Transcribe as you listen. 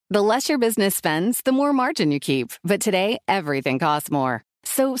The less your business spends, the more margin you keep. But today, everything costs more.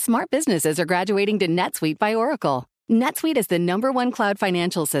 So smart businesses are graduating to NetSuite by Oracle. NetSuite is the #1 cloud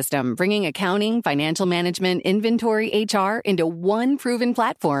financial system, bringing accounting, financial management, inventory, HR into one proven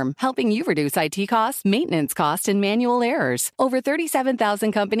platform, helping you reduce IT costs, maintenance costs, and manual errors. Over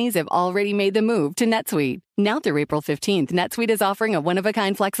 37,000 companies have already made the move to NetSuite. Now through April 15th, NetSuite is offering a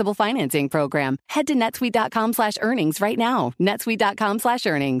one-of-a-kind flexible financing program. Head to netsuite.com/earnings right now.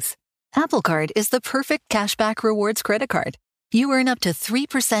 netsuite.com/earnings. Apple Card is the perfect cashback rewards credit card. You earn up to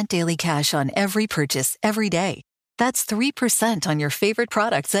 3% daily cash on every purchase every day. That's 3% on your favorite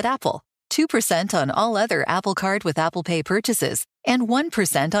products at Apple, 2% on all other Apple Card with Apple Pay purchases, and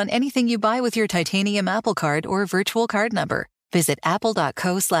 1% on anything you buy with your titanium Apple Card or virtual card number. Visit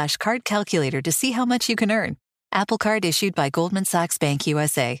apple.co/card calculator to see how much you can earn. Apple Card issued by Goldman Sachs Bank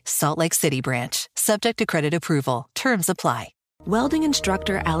USA, Salt Lake City branch. Subject to credit approval. Terms apply. Welding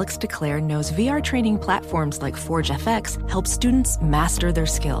instructor Alex DeClaire knows VR training platforms like Forge FX help students master their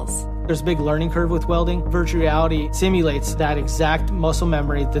skills. There's a big learning curve with welding. Virtual reality simulates that exact muscle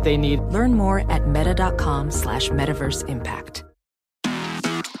memory that they need. Learn more at meta.com/metaverse impact.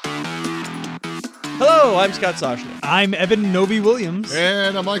 Hello, I'm Scott Soshnick. I'm Evan Novi-Williams.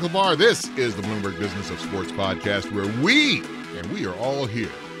 And I'm Michael Barr. This is the Bloomberg Business of Sports podcast where we are all here.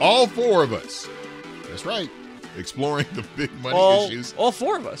 All four of us. That's right. Exploring the big money issues. All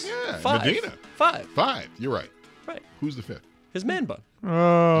four of us. Yeah. Five. Medina. Five. You're right. Right. Who's the fifth? His man bun.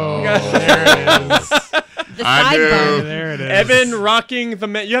 Oh, there it is. The side bun. There it is. Evan rocking the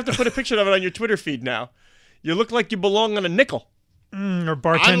man. You have to put a picture of it on your Twitter feed now. You look like you belong on a nickel. Or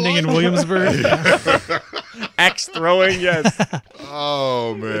bartending in Williamsburg. Axe throwing, yes.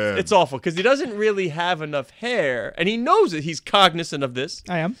 Oh, man. It's awful because he doesn't really have enough hair, and he knows it. He's cognizant of this.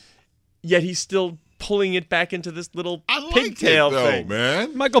 I am. Yet he's still pulling it back into this little I like pigtail it, though, thing.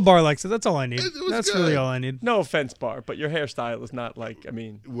 Man. Michael Barr likes it. That's all I need. That's really good. all I need. No offense, Bar, but your hairstyle is not like,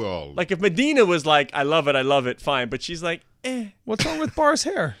 Well, like if Medina was like, I love it, fine. But she's like, eh. What's wrong with Barr's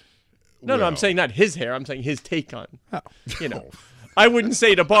hair? No, well. I'm saying not his hair. I'm saying his take on. Oh. You know, I wouldn't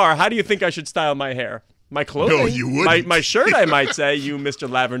say to Bar, how do you think I should style my hair? My clothing? No, you wouldn't. My shirt, I might say, you, Mr.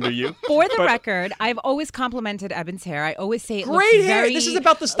 Lavender, you. For the record, I've always complimented Evan's hair. I always say it Great looks hair. very This is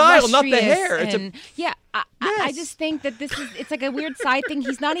about the style, not the lustrous hair. It's and, I just think that it's like a weird side thing.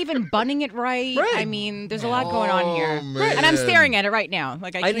 He's not even bunning it right. Right. I mean, there's a lot going on here. man. And I'm staring at it right now.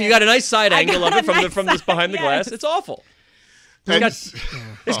 Like I can't. You got a nice side angle of got it a from nice this behind the side, glass. yes. It's awful. And-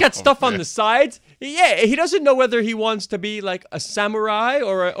 He's got stuff on the sides. Yeah, he doesn't know whether he wants to be like a samurai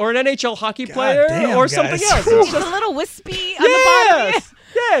or an NHL hockky player damn, or guys. something else. He's It's just, a little wispy on the bottom. yes.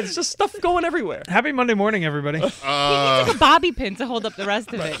 Yeah, it's just stuff going everywhere. Happy Monday morning, everybody. He needs like a bobby pin to hold up the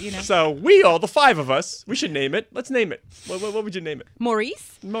rest of it, you know. So we all, the five of us, we should name it. Let's name it. What would you name it?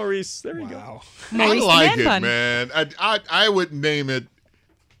 Maurice? Maurice. There you go. Wow. I Maurice like the it, man bun. man. I would name it.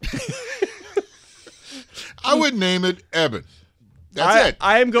 I would name it Evan. That's it.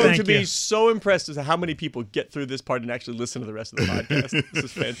 I am going Thank to be you. so impressed as to how many people get through this part and actually listen to the rest of the podcast. This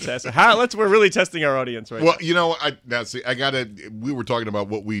is fantastic. We're really testing our audience right Well, now. you know, we were talking about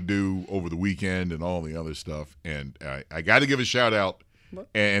what we do over the weekend and all the other stuff, and I got to give a shout out,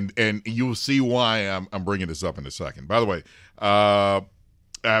 and you'll see why I'm bringing this up in a second. By the way, I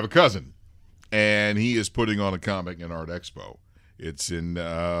have a cousin, and he is putting on a comic and art expo. It's in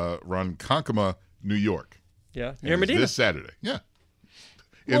Ronkonkoma, New York. Yeah, And near it's Medina. this Saturday. Yeah.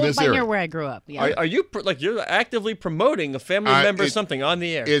 In Well, this by area. near where I grew up. Yeah. Are you you're actively promoting a family member or something on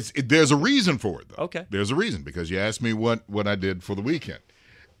the air? There's a reason for it, though. Okay. There's a reason, because you asked me what I did for the weekend.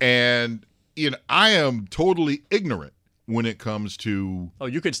 And, I am totally ignorant when it comes to... Oh,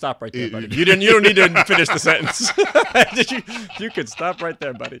 you could stop right there, buddy. You don't need to finish the sentence. You could stop right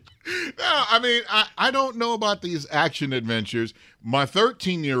there, buddy. No, I mean, I don't know about these action adventures. My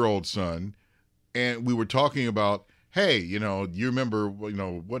 13-year-old son, and we were talking about, hey, you remember,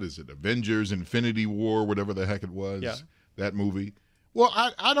 what is it, Avengers, Infinity War, whatever the heck it was, Yeah. that movie? Well,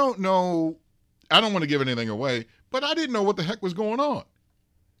 I don't know. I don't want to give anything away, but I didn't know what the heck was going on.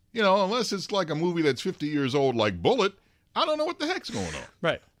 Unless it's like a movie that's 50 years old like Bullet, I don't know what the heck's going on.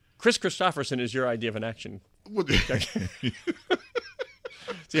 Right. Chris Christopherson is your idea of an action.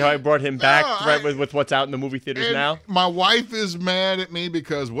 See how I brought him back with what's out in the movie theaters And now? my wife is mad at me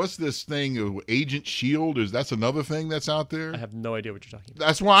because what's this thing, Agent Shield? That's another thing that's out there? I have no idea what you're talking about.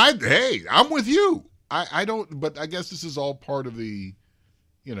 That's why I'm with you. I don't, but I guess this is all part of the,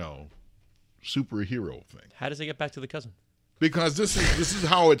 superhero thing. How does it get back to the cousin? Because this is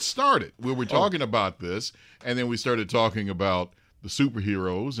how it started. We were talking about this, and then we started talking about the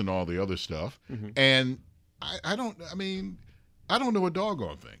superheroes and all the other stuff. Mm-hmm. And I don't know a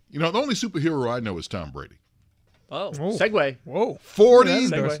doggone thing. You know, the only superhero I know is Tom Brady. Oh, segue. Whoa.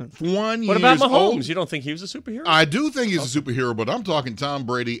 41 What about years Mahomes? old. You don't think he was a superhero? I do think he's a superhero, but I'm talking Tom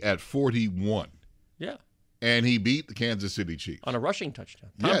Brady at 41. Yeah. And he beat the Kansas City Chiefs. On a rushing touchdown.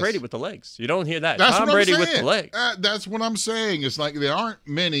 Tom Yes. Brady with the legs. You don't hear that. That's Tom what Brady I'm with saying. the legs. That's what I'm saying. It's like there aren't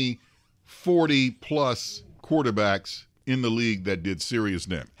many 40-plus quarterbacks in the league that did serious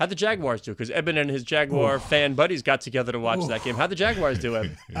damage. How'd the Jaguars do? Because Eben and his Jaguar fan buddies got together to watch that game. How'd the Jaguars do,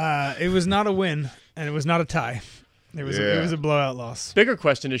 Eben? It was not a win, and it was not a tie. It was a blowout loss. Bigger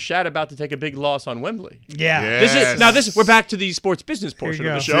question, is Shad about to take a big loss on Wembley? Yeah. Yes. We're back to the sports business portion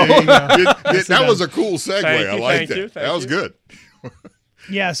of the show. That was a cool segue. I like that. That was good.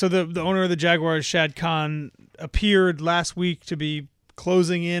 Yeah, so the owner of the Jaguars, Shad Khan, appeared last week to be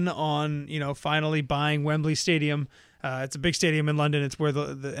closing in on, finally buying Wembley Stadium. It's a big stadium in London. It's where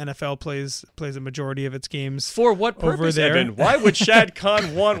the NFL plays a majority of its games. For what purpose, over there. Evan? Why would Shad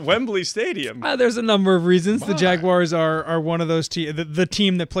Khan want Wembley Stadium? There's a number of reasons. The Jaguars are one of those the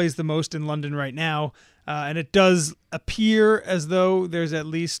team that plays the most in London right now. And it does appear as though there's at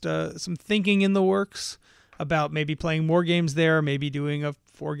least some thinking in the works about maybe playing more games there, maybe doing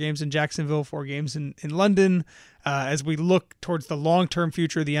 4 games in Jacksonville, 4 games in London. As we look towards the long-term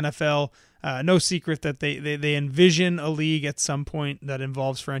future of the NFL, no secret that they envision a league at some point that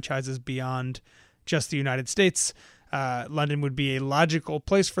involves franchises beyond just the United States. London would be a logical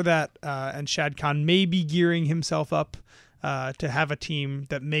place for that, and Shad Khan may be gearing himself up to have a team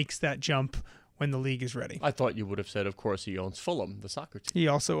that makes that jump when the league is ready. I thought you would have said, of course, he owns Fulham, the soccer team. He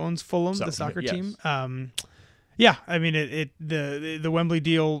also owns Fulham, the soccer yes. team. Yeah, I mean, the Wembley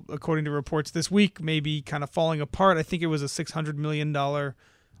deal, according to reports this week, may be kind of falling apart. I think it was a $600 million offer,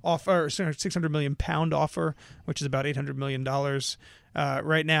 £600 million offer, which is about $800 million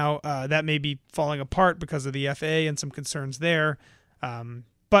right now. That may be falling apart because of the FA and some concerns there.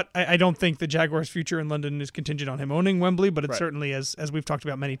 But I don't think the Jaguars' future in London is contingent on him owning Wembley, but it's certainly, as we've talked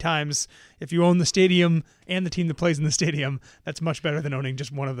about many times, if you own the stadium and the team that plays in the stadium, that's much better than owning just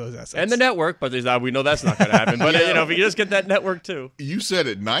one of those assets. And the network, but we know that's not going to happen. But, if you just get that network, too. You said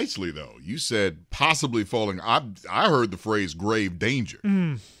it nicely, though. You said possibly falling. I heard the phrase grave danger.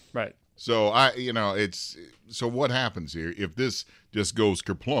 Right. So, so what happens here if this just goes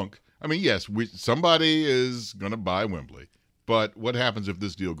kerplunk? I mean, yes, somebody is going to buy Wembley. But what happens if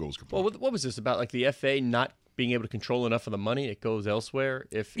this deal goes complete? Well, what was this about? Like the FA not being able to control enough of the money, it goes elsewhere.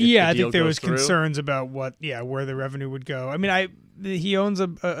 If I the deal think there goes was through? concerns about where the revenue would go. I mean, he owns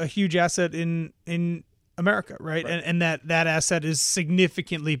a huge asset in America, right? And that asset is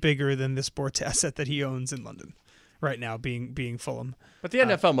significantly bigger than the sports asset that he owns in London right now, being Fulham. But the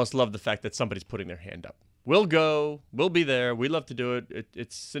NFL must love the fact that somebody's putting their hand up. We'll go. We'll be there. We love to do it.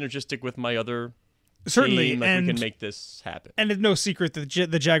 It's synergistic with my other. Certainly, we can make this happen. And it's no secret that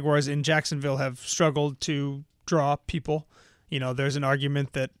the Jaguars in Jacksonville have struggled to draw people. There's an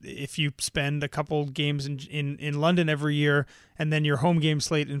argument that if you spend a couple games in London every year, and then your home game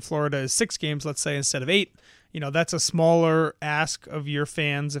slate in Florida is 6 games, let's say, instead of 8, that's a smaller ask of your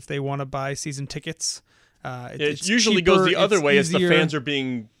fans if they want to buy season tickets. It usually goes the other way as the fans are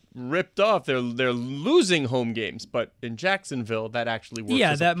being ripped off. They're losing home games, but in Jacksonville that actually works.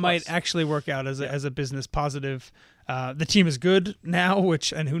 Yeah, as a that plus. might actually work out as a business positive. The team is good now,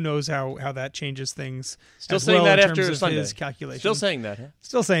 and who knows how that changes things. Still saying that after Sunday. Sunday. His calculation. Still saying that. Huh?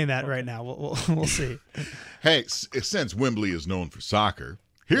 Still saying that right now. We'll see. Hey, since Wembley is known for soccer,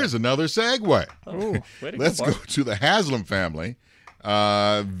 here's another segue. Let's go to the Haslam family.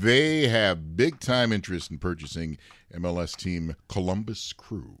 They have big time interest in purchasing MLS team Columbus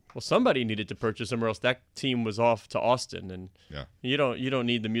Crew. Well, somebody needed to purchase them, or else that team was off to Austin. And you don't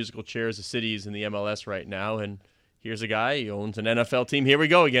need the musical chairs of cities in the MLS right now. And here's a guy, he owns an NFL team. Here we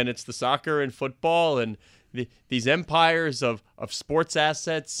go again. It's the soccer and football and these empires of sports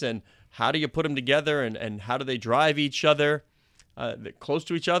assets. And how do you put them together? And how do they drive each other? They're close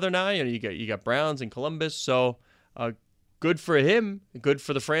to each other now. You got Browns and Columbus. So good for him. Good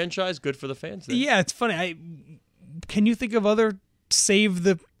for the franchise. Good for the fans. There. Yeah, it's funny. Can you think of other save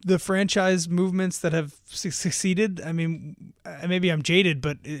the franchise movements that have succeeded? I mean, maybe I'm jaded,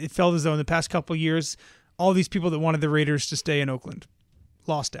 but it felt as though in the past couple of years, all these people that wanted the Raiders to stay in Oakland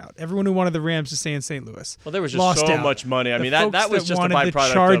lost out. Everyone who wanted the Rams to stay in St. Louis. Well, there was just so much money. I mean, that was just a byproduct of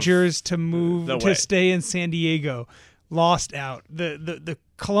the Chargers to move to stay in San Diego. Lost out. The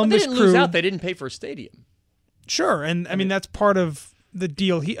Columbus Crew. They didn't lose out. They didn't pay for a stadium. Sure, and I mean that's part of the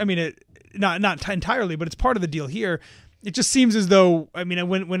deal. Not entirely, but it's part of the deal here. It just seems as though,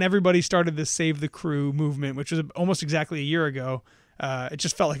 when everybody started this Save the Crew movement, which was almost exactly a year ago, it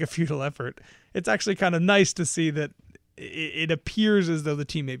just felt like a futile effort. It's actually kind of nice to see that it appears as though the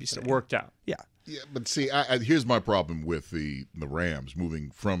team may be staying. It worked out. Yeah. Yeah, but see, here's my problem with the Rams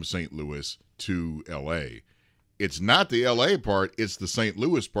moving from St. Louis to L.A. It's not the L.A. part, it's the St.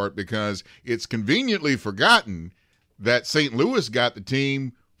 Louis part, because it's conveniently forgotten that St. Louis got the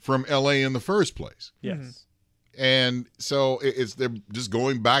team from L.A. in the first place. Yes. Mm-hmm. And so they're just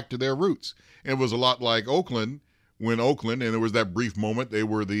going back to their roots. And it was a lot like Oakland, and there was that brief moment they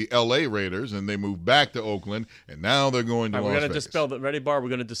were the L.A. Raiders, and they moved back to Oakland, and now they're going to Las Vegas. We're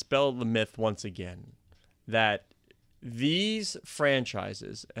going to dispel the myth once again that these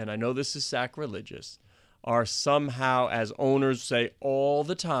franchises, and I know this is sacrilegious, are somehow, as owners say all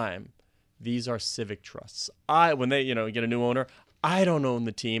the time, these are civic trusts. When they get a new owner, I don't own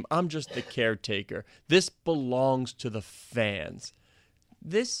the team. I'm just the caretaker. This belongs to the fans.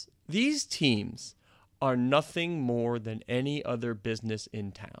 These teams are nothing more than any other business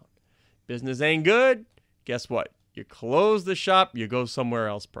in town. Business ain't good. Guess what? You close the shop, you go somewhere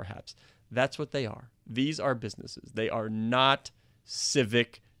else perhaps. That's what they are. These are businesses. They are not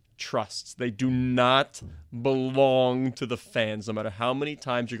civic trusts. They do not belong to the fans, no matter how many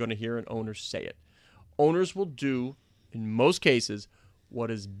times you're going to hear an owner say it. Owners will do, in most cases, what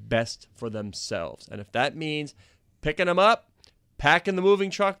is best for themselves. And if that means picking them up, packing the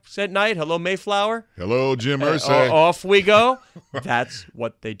moving trucks at night, hello Mayflower, hello Jim Irsay, off we go, that's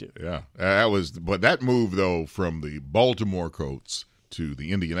what they do. Yeah, but that move though from the Baltimore Colts to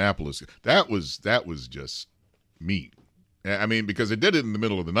the Indianapolis, that was just mean. I mean, because it did it in the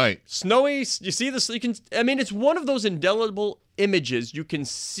middle of the night. Snowy, you see this? It's one of those indelible images. You can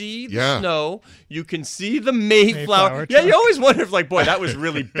see the snow. You can see the Mayflower. Yeah, you always wonder if, boy, that was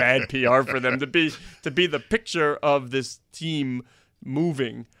really bad PR for them to be the picture of this team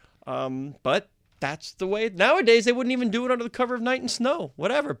moving. But that's the way. Nowadays, they wouldn't even do it under the cover of night and snow.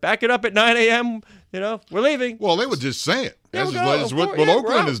 Whatever. Back it up at 9 a.m., we're leaving. Well, they would just say it. That's what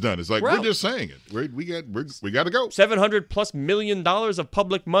Oakland has done. It's like, we're just saying it. We got to go. $700+ million of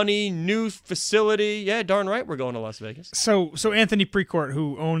public money, new facility. Yeah, darn right we're going to Las Vegas. So Anthony Precourt,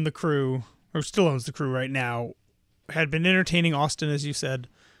 who owned the Crew, or still owns the Crew right now, had been entertaining Austin, as you said,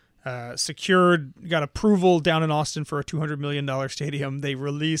 got approval down in Austin for a $200 million stadium. They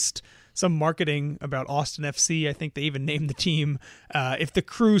released some marketing about Austin FC. I think they even named the team. If the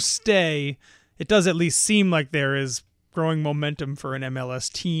Crew stay, it does at least seem like there is growing momentum for an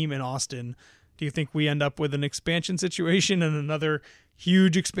MLS team in Austin. Do you think we end up with an expansion situation and another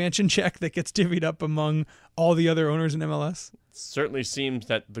huge expansion check that gets divvied up among all the other owners in MLS? It certainly seems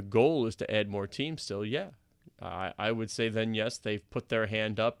that the goal is to add more teams still, yeah. I would say then, yes, they've put their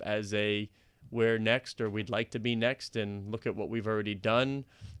hand up as a we're next or we'd like to be next, and look at what we've already done.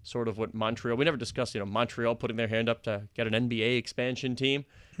 Sort of what Montreal, we never discussed, Montreal putting their hand up to get an NBA expansion team.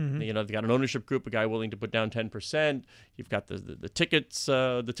 Mm-hmm. They got an ownership group, a guy willing to put down 10%. You've got the tickets,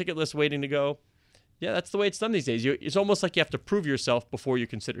 the ticket list waiting to go. Yeah, that's the way it's done these days. It's almost like you have to prove yourself before you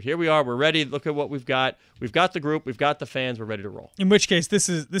consider. Here we are. We're ready. Look at what we've got. We've got the group. We've got the fans. We're ready to roll. In which case, this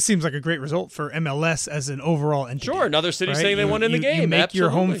seems like a great result for MLS as an overall entity. Sure, another city saying they won in the game. You make Absolutely. your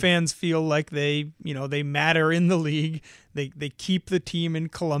home fans feel like they matter in the league. They keep the team in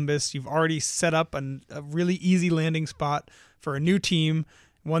Columbus. You've already set up a really easy landing spot for a new team,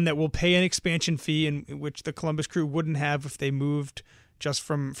 one that will pay an expansion fee, in which the Columbus Crew wouldn't have if they moved just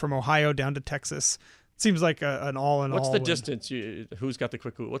from Ohio down to Texas. Seems like an all-in-all. What's the distance? Who's got the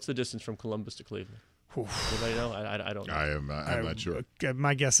quick? What's the distance from Columbus to Cleveland? Anybody know? I don't know. I'm not sure.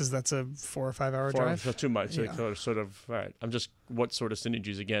 My guess is that's a 4 or 5 hour drive. So too much. Yeah. Sort of. All right. What sort of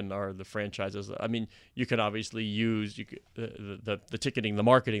synergies again are the franchises? I mean, you can obviously use the ticketing, the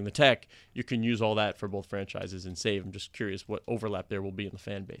marketing, the tech. You can use all that for both franchises and save. I'm just curious what overlap there will be in the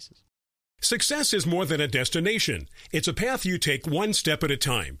fan bases. Success is more than a destination. It's a path you take one step at a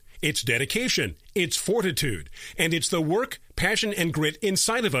time. It's dedication, it's fortitude, and it's the work, passion, and grit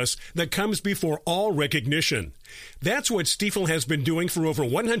inside of us that comes before all recognition. That's what Stifel has been doing for over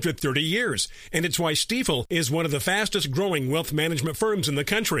 130 years, and it's why Stifel is one of the fastest growing wealth management firms in the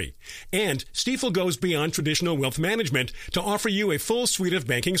country. And Stifel goes beyond traditional wealth management to offer you a full suite of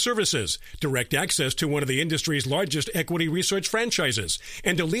banking services, direct access to one of the industry's largest equity research franchises,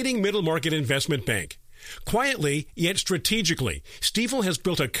 and a leading middle market investment bank. Quietly, yet strategically, Stifel has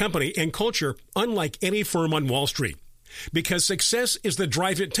built a company and culture unlike any firm on Wall Street. Because success is the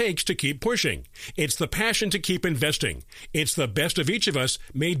drive it takes to keep pushing. It's the passion to keep investing. It's the best of each of us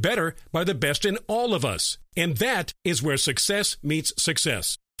made better by the best in all of us. And that is where success meets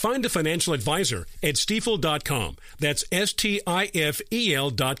success. Find a financial advisor at Stifel.com. That's STIFEL.com.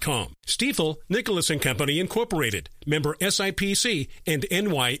 Stifel, Nicholas & Company, Incorporated. Member SIPC and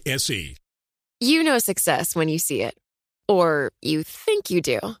NYSE. You know success when you see it. Or you think you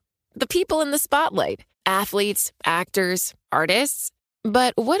do. The people in the spotlight. Athletes, actors, artists.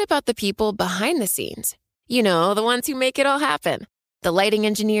 But what about the people behind the scenes? You know, the ones who make it all happen. The lighting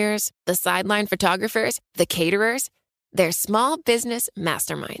engineers, the sideline photographers, the caterers. They're small business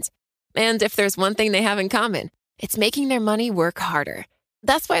masterminds. And if there's one thing they have in common, it's making their money work harder.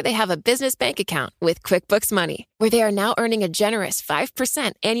 That's why they have a business bank account with QuickBooks Money, where they are now earning a generous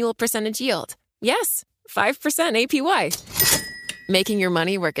 5% annual percentage yield. Yes, 5% APY. Making your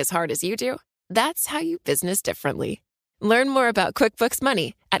money work as hard as you do? That's how you business differently. Learn more about QuickBooks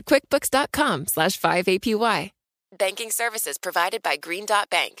Money at quickbooks.com/5APY. Banking services provided by Green Dot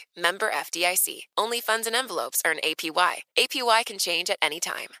Bank, member FDIC. Only funds and envelopes earn APY. APY can change at any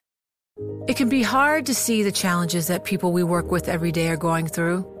time. It can be hard to see the challenges that people we work with every day are going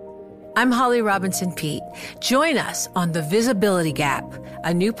through. I'm Holly Robinson Pete. Join us on The Visibility Gap,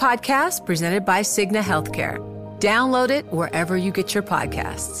 a new podcast presented by Cigna Healthcare. Download it wherever you get your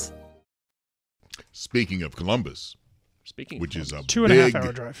podcasts. Speaking of Columbus, which is a 2.5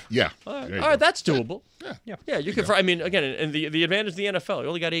 hour drive. Yeah. All right, that's doable. Yeah. You can. I mean, again, and the advantage of the NFL, you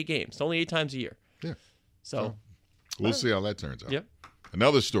only got 8 games. It's only 8 times a year. Yeah. So we'll see how that turns out. Yep.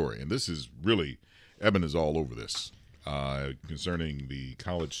 Another story, and this is really, Eben is all over this, concerning the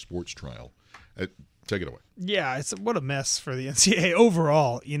college sports trial. Take it away. Yeah, what a mess for the NCAA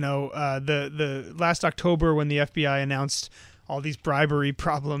overall. You know, the last October when the FBI announced all these bribery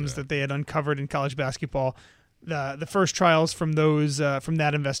problems that they had uncovered in college basketball, the first trials from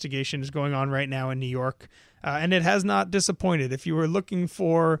that investigation is going on right now in New York, and it has not disappointed. If you were looking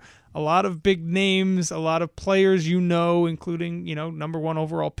for a lot of big names, a lot of players including number 1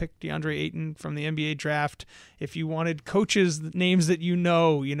 overall pick DeAndre Ayton from the NBA draft, if you wanted coaches names that Jim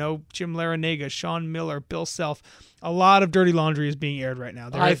Larrañaga, Sean Miller, Bill Self, a lot of dirty laundry is being aired right now.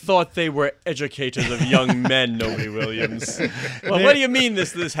 I thought they were educators of young men, Noby Williams. Well, what do you mean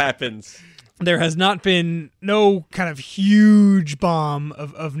this happens? There has not been no kind of huge bomb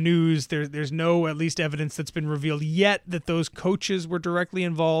of news. There's no at least evidence that's been revealed yet that those coaches were directly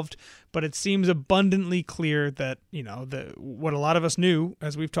involved, but it seems abundantly clear that what a lot of us knew,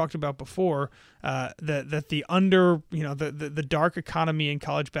 as we've talked about before, that the dark economy in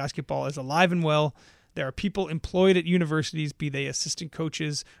college basketball is alive and well. There are people employed at universities, be they assistant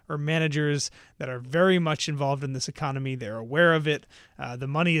coaches or managers, that are very much involved in this economy. They're aware of it. The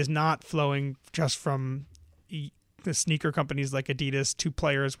money is not flowing just from the sneaker companies like Adidas to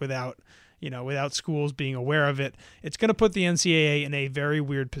players without schools being aware of it. It's going to put the NCAA in a very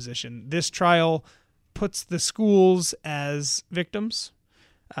weird position. This trial puts the schools as victims.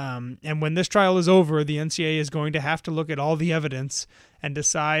 And when this trial is over, the NCAA is going to have to look at all the evidence and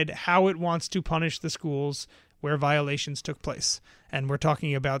decide how it wants to punish the schools where violations took place. And we're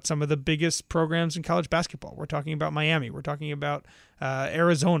talking about some of the biggest programs in college basketball. We're talking about Miami. We're talking about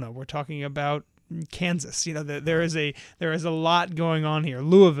Arizona. We're talking about Kansas. There is a lot going on here.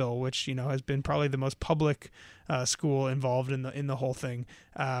 Louisville, which has been probably the most public school involved in the whole thing.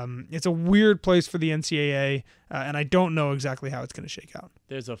 It's a weird place for the NCAA, and I don't know exactly how it's going to shake out.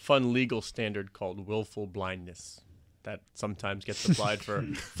 There's a fun legal standard called willful blindness that sometimes gets applied for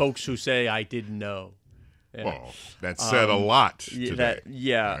folks who say, "I didn't know." Yeah. Well, that said a lot today.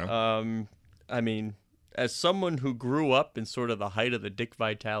 I mean, as someone who grew up in sort of the height of the Dick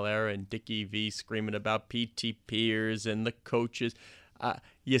Vitale era and Dickie V screaming about PT peers and the coaches,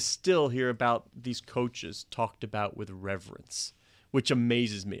 you still hear about these coaches talked about with reverence, which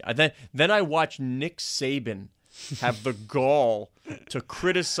amazes me. Then I watch Nick Saban have the gall to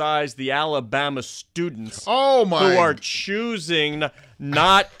criticize the Alabama students who are choosing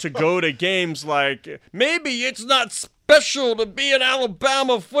not to go to games, like, maybe it's not special to be in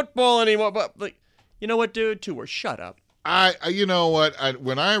Alabama football anymore. But, like, you know what, dude? Tour, shut up. You know what?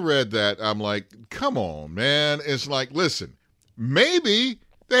 When I read that, I'm like, come on, man. It's like, listen, maybe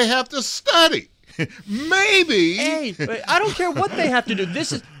they have to study. Maybe. Hey, I don't care what they have to do.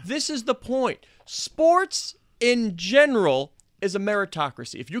 This is the point. Sports in general is a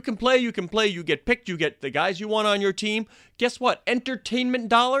meritocracy. If you can play, you can play. You get picked. You get the guys you want on your team. Guess what? Entertainment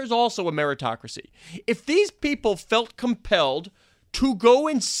dollars, also a meritocracy. If these people felt compelled to go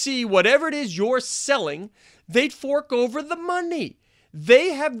and see whatever it is you're selling, they'd fork over the money.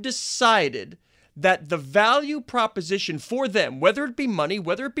 They have decided that the value proposition for them, whether it be money,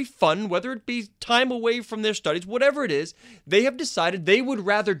 whether it be fun, whether it be time away from their studies, whatever it is, they have decided they would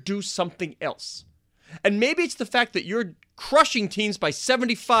rather do something else. And maybe it's the fact that you're crushing teams by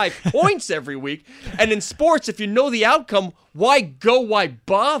 75 points every week. And in sports, if you know the outcome, why go? Why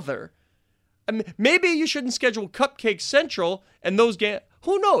bother? I mean, maybe you shouldn't schedule Cupcake Central and those games.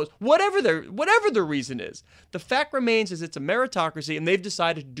 Who knows? Whatever the reason is, the fact remains is it's a meritocracy, and they've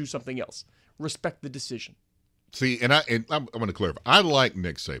decided to do something else. Respect the decision. See, and I'm going to clarify. I like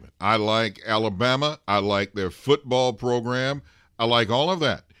Nick Saban. I like Alabama. I like their football program. I like all of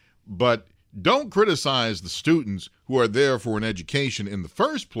that. But don't criticize the students who are there for an education in the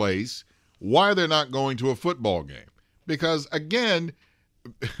first place why they're not going to a football game. Because, again,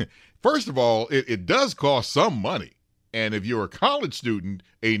 first of all, it does cost some money. And if you're a college student,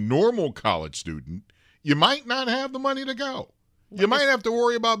 a normal college student, you might not have the money to go. You might have to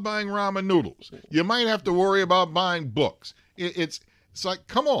worry about buying ramen noodles. You might have to worry about buying books. It's like,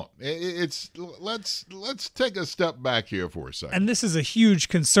 come on. Let's take a step back here for a second. And this is a huge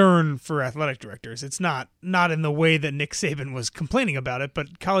concern for athletic directors. It's not in the way that Nick Saban was complaining about it,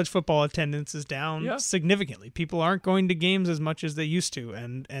 but college football attendance is down significantly. People aren't going to games as much as they used to,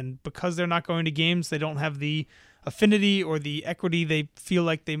 and because they're not going to games, they don't have the affinity or the equity they feel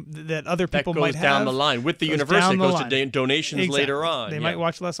like that other people might have. That goes down the line. With the university, it goes to donations later on. They might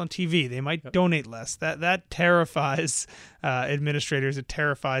watch less on TV. They might donate less. That terrifies administrators. It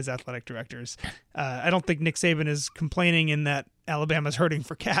terrifies athletic directors. I don't think Nick Saban is complaining in that Alabama's hurting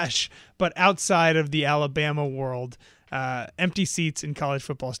for cash, but outside of the Alabama world, empty seats in college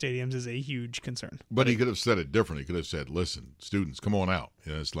football stadiums is a huge concern. But he could have said it differently. He could have said, listen, students, come on out.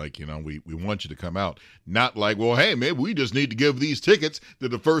 It's like, we want you to come out. Not like, well, hey, maybe we just need to give these tickets to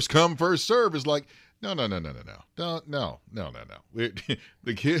the first come, first serve. It's like, no. The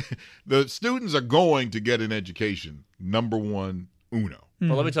students are going to get an education, number one, uno.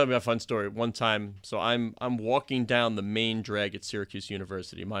 Well, let me tell you a fun story. One time, so I'm walking down the main drag at Syracuse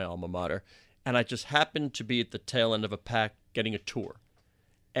University, my alma mater, and I just happened to be at the tail end of a pack getting a tour.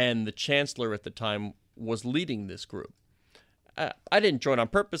 And the chancellor at the time was leading this group. I didn't join on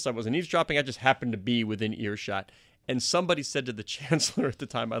purpose. I wasn't eavesdropping. I just happened to be within earshot. And somebody said to the chancellor at the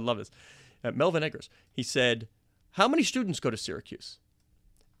time, I love this, Melvin Eggers, he said, how many students go to Syracuse?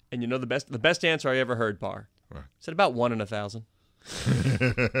 And the best answer I ever heard, Bar, right. Said about 1 in 1,000.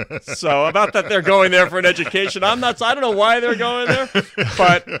 So about that they're going there for an education. I don't know why they're going there,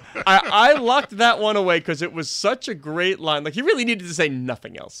 but I locked that one away because it was such a great line. Like, he really needed to say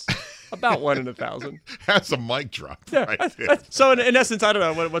nothing else. About 1 in 1,000. That's a mic drop. Yeah, right there. So in essence, I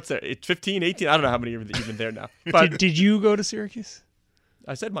don't know what's there. 15, 18. I don't know how many are even there now. But did you go to Syracuse?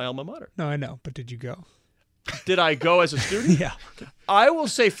 I said my alma mater. No, I know, but did you go? Did I go as a student? Yeah. I will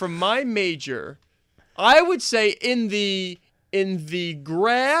say for my major, I would say in the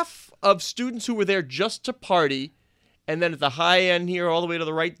graph of students who were there just to party, and then at the high end here, all the way to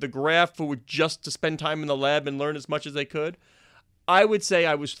the right, the graph who were just to spend time in the lab and learn as much as they could, I would say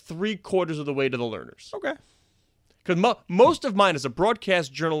I was 3/4 of the way to the learners. Okay. Because most of mine as a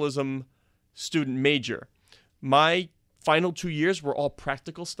broadcast journalism student major, my final 2 years were all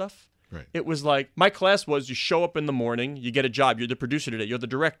practical stuff. Right. It was like, my class was, you show up in the morning, you get a job, you're the producer today, you're the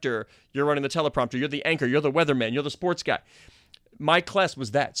director, you're running the teleprompter, you're the anchor, you're the weatherman, you're the sports guy. My class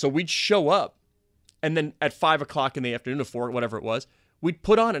was that. So we'd show up, and then at 5 o'clock in the afternoon, or 4, whatever it was, we'd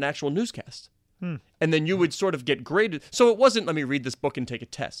put on an actual newscast. And then you would sort of get graded. So it wasn't, let me read this book and take a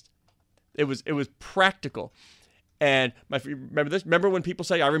test. It was practical. And remember this? Remember when people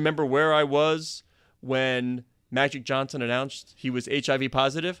say, I remember where I was when Magic Johnson announced he was HIV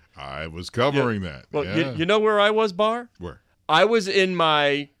positive? I was covering that. Well, yeah. you know where I was, Bar? Where? I was in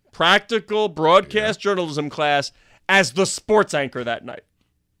my practical broadcast journalism class as the sports anchor that night.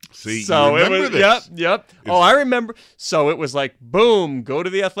 See, so you remember this? Yep. I remember. So it was like, boom, go to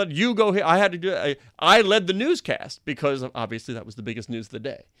the Athletic. You go here. I had to do it. I led the newscast because obviously that was the biggest news of the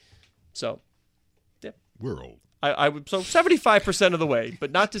day. So, yeah. We're old. I would, so 75% of the way,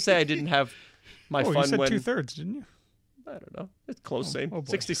 but not to say I didn't have my fun. You said when 2/3, didn't you? I don't know. It's close, same. Oh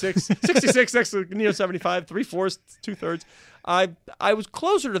boy. 66 next to 75, 3/4, 2/3. I was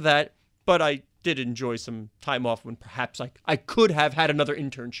closer to that, but I did enjoy some time off when perhaps I could have had another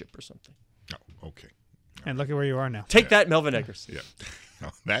internship or something. Oh, okay. And look at where you are now. Take that, Melvin Eggers. Yeah.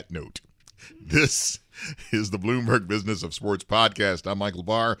 On that note, this is the Bloomberg Business of Sports podcast. I'm Michael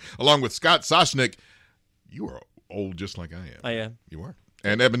Barr, along with Scott Soshnick. You are old just like I am. I am. You are.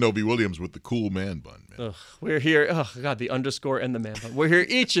 And Evan Noby Williams with the cool man bun. Man. Ugh, we're here. Oh, God, the underscore and the man bun. We're here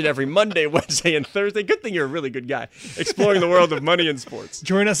each and every Monday, Wednesday, and Thursday. Good thing you're a really good guy, exploring the world of money and sports.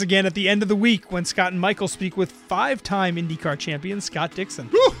 Join us again at the end of the week when Scott and Michael speak with 5-time IndyCar champion Scott Dixon.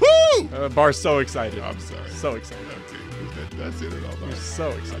 Woohoo! Bar's so excited. I'm sorry. So excited. Okay. That's it all. You're so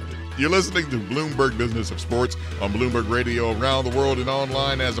excited. You're listening to Bloomberg Business of Sports on Bloomberg Radio around the world and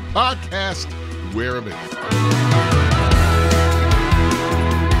online as a podcast where available.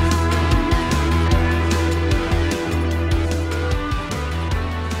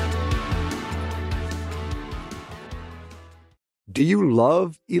 Do you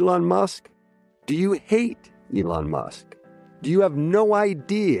love Elon Musk? Do you hate Elon Musk? Do you have no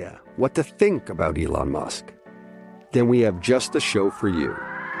idea what to think about Elon Musk? Then we have just the show for you.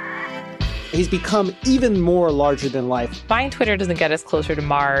 He's become even more larger than life. Buying Twitter doesn't get us closer to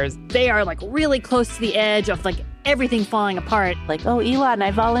Mars. They are like really close to the edge of like everything falling apart. Like, oh, Elon,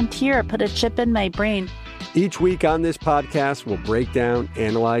 I volunteer. Put a chip in my brain. Each week on this podcast, we'll break down,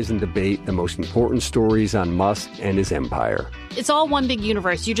 analyze, and debate the most important stories on Musk and his empire. It's all one big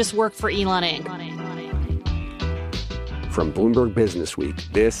universe. You just work for Elon Inc. From Bloomberg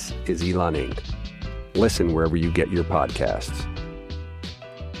Businessweek, this is Elon Inc. Listen wherever you get your podcasts.